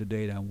always up to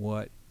date on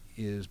what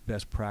is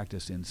best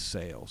practice in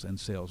sales and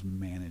sales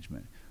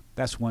management.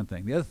 That's one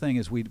thing. The other thing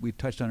is we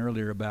touched on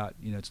earlier about,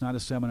 it's not a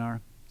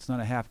seminar. It's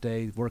not a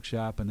half-day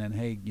workshop and then,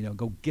 hey,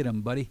 go get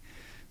them, buddy.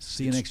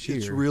 See you next year.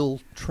 It's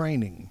real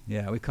training.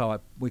 Yeah, we call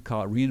it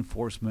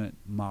reinforcement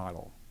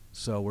model.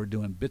 So we're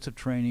doing bits of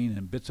training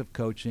and bits of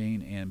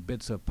coaching and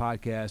bits of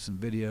podcasts and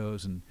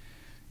videos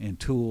and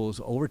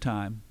tools over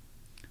time.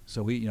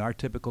 So our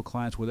typical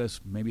clients with us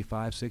maybe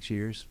 5-6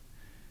 years,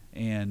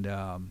 and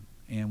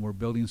we're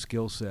building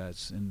skill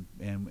sets and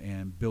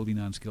building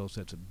on skill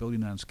sets and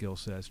building on skill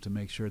sets to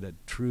make sure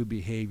that true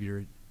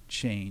behavior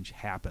change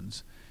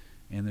happens,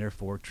 and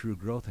therefore true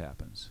growth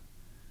happens.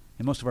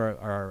 And most of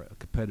our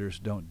competitors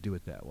don't do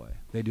it that way.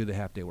 They do the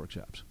half-day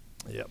workshops.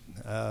 Yep.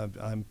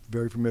 I'm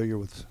very familiar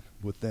with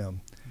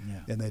them,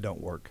 and they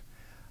don't work.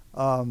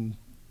 One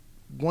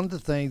of the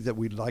things that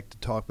we'd like to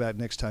talk about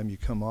next time you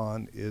come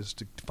on is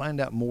to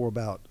find out more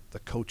about the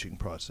coaching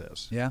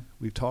process. Yeah.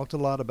 We've talked a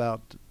lot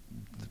about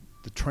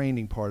the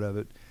training part of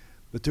it,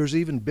 but there's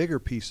even bigger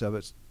piece of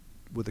it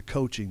with the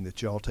coaching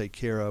that y'all take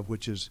care of,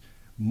 which is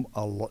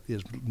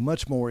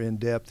much more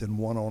in-depth and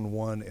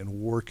one-on-one and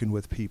working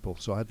with people.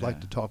 So I'd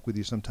like to talk with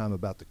you sometime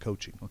about the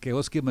coaching. Okay,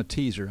 let's give them a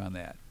teaser on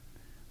that.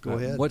 Go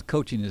ahead. What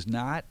coaching is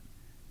not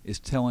is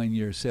telling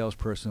your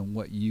salesperson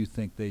what you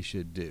think they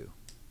should do.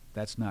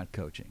 That's not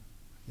coaching.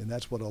 And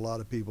that's what a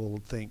lot of people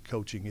think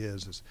coaching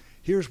is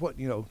here's what,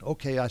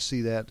 okay, I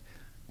see that.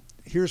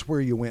 Here's where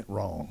you went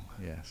wrong.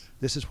 Yes.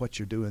 This is what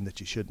you're doing that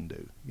you shouldn't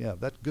do. Yeah,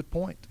 that's a good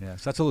point.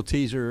 Yes, that's a little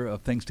teaser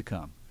of things to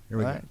come. Here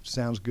we go.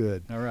 Sounds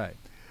good. All right.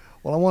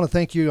 Well, I want to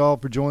thank you all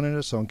for joining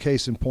us on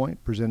Case in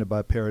Point, presented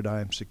by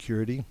Paradigm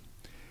Security.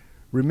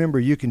 Remember,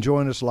 you can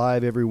join us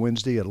live every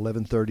Wednesday at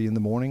 11:30 in the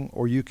morning,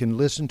 or you can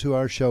listen to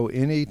our show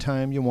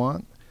anytime you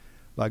want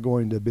by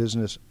going to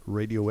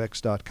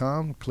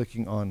businessradiox.com,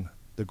 clicking on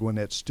the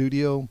Gwinnett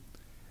Studio,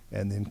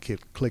 and then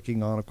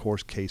clicking on, of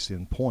course, Case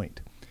in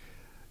Point.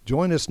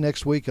 Join us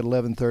next week at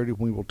 11:30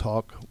 when we will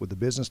talk with the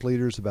business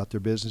leaders about their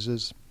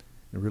businesses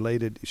and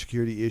related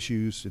security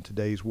issues in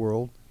today's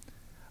world.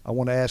 I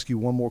want to ask you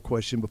one more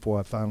question before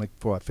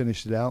I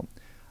finish it out.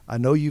 I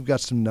know you've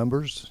got some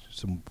numbers,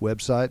 some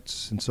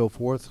websites, and so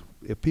forth.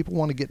 If people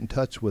want to get in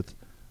touch with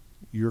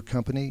your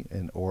company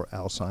or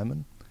Al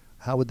Simon,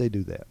 how would they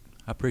do that?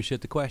 I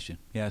appreciate the question.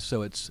 Yeah,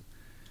 so it's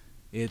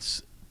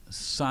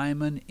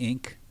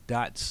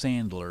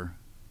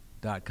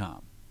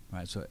simoninc.sandler.com.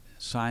 Right, so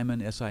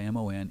Simon,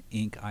 S-I-M-O-N,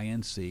 Inc.,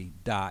 I-N-C,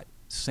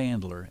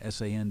 Sandler,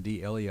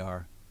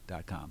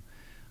 S-A-N-D-L-E-R.com.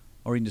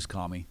 Or you can just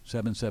call me,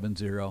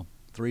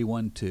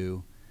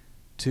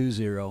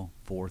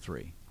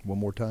 770-312-2043. One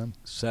more time.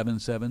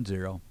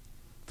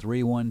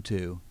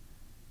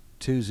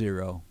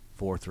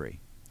 770-312-2043.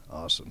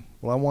 Awesome.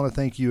 Well, I want to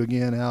thank you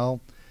again, Al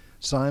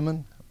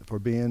Simon, for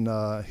being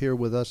here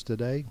with us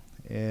today,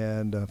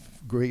 and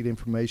great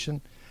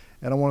information.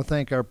 And I want to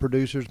thank our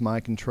producers,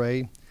 Mike and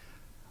Trey.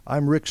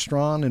 I'm Rick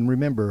Strawn, and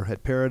remember,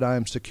 at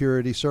Paradigm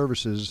Security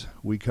Services,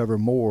 we cover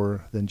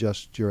more than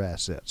just your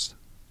assets.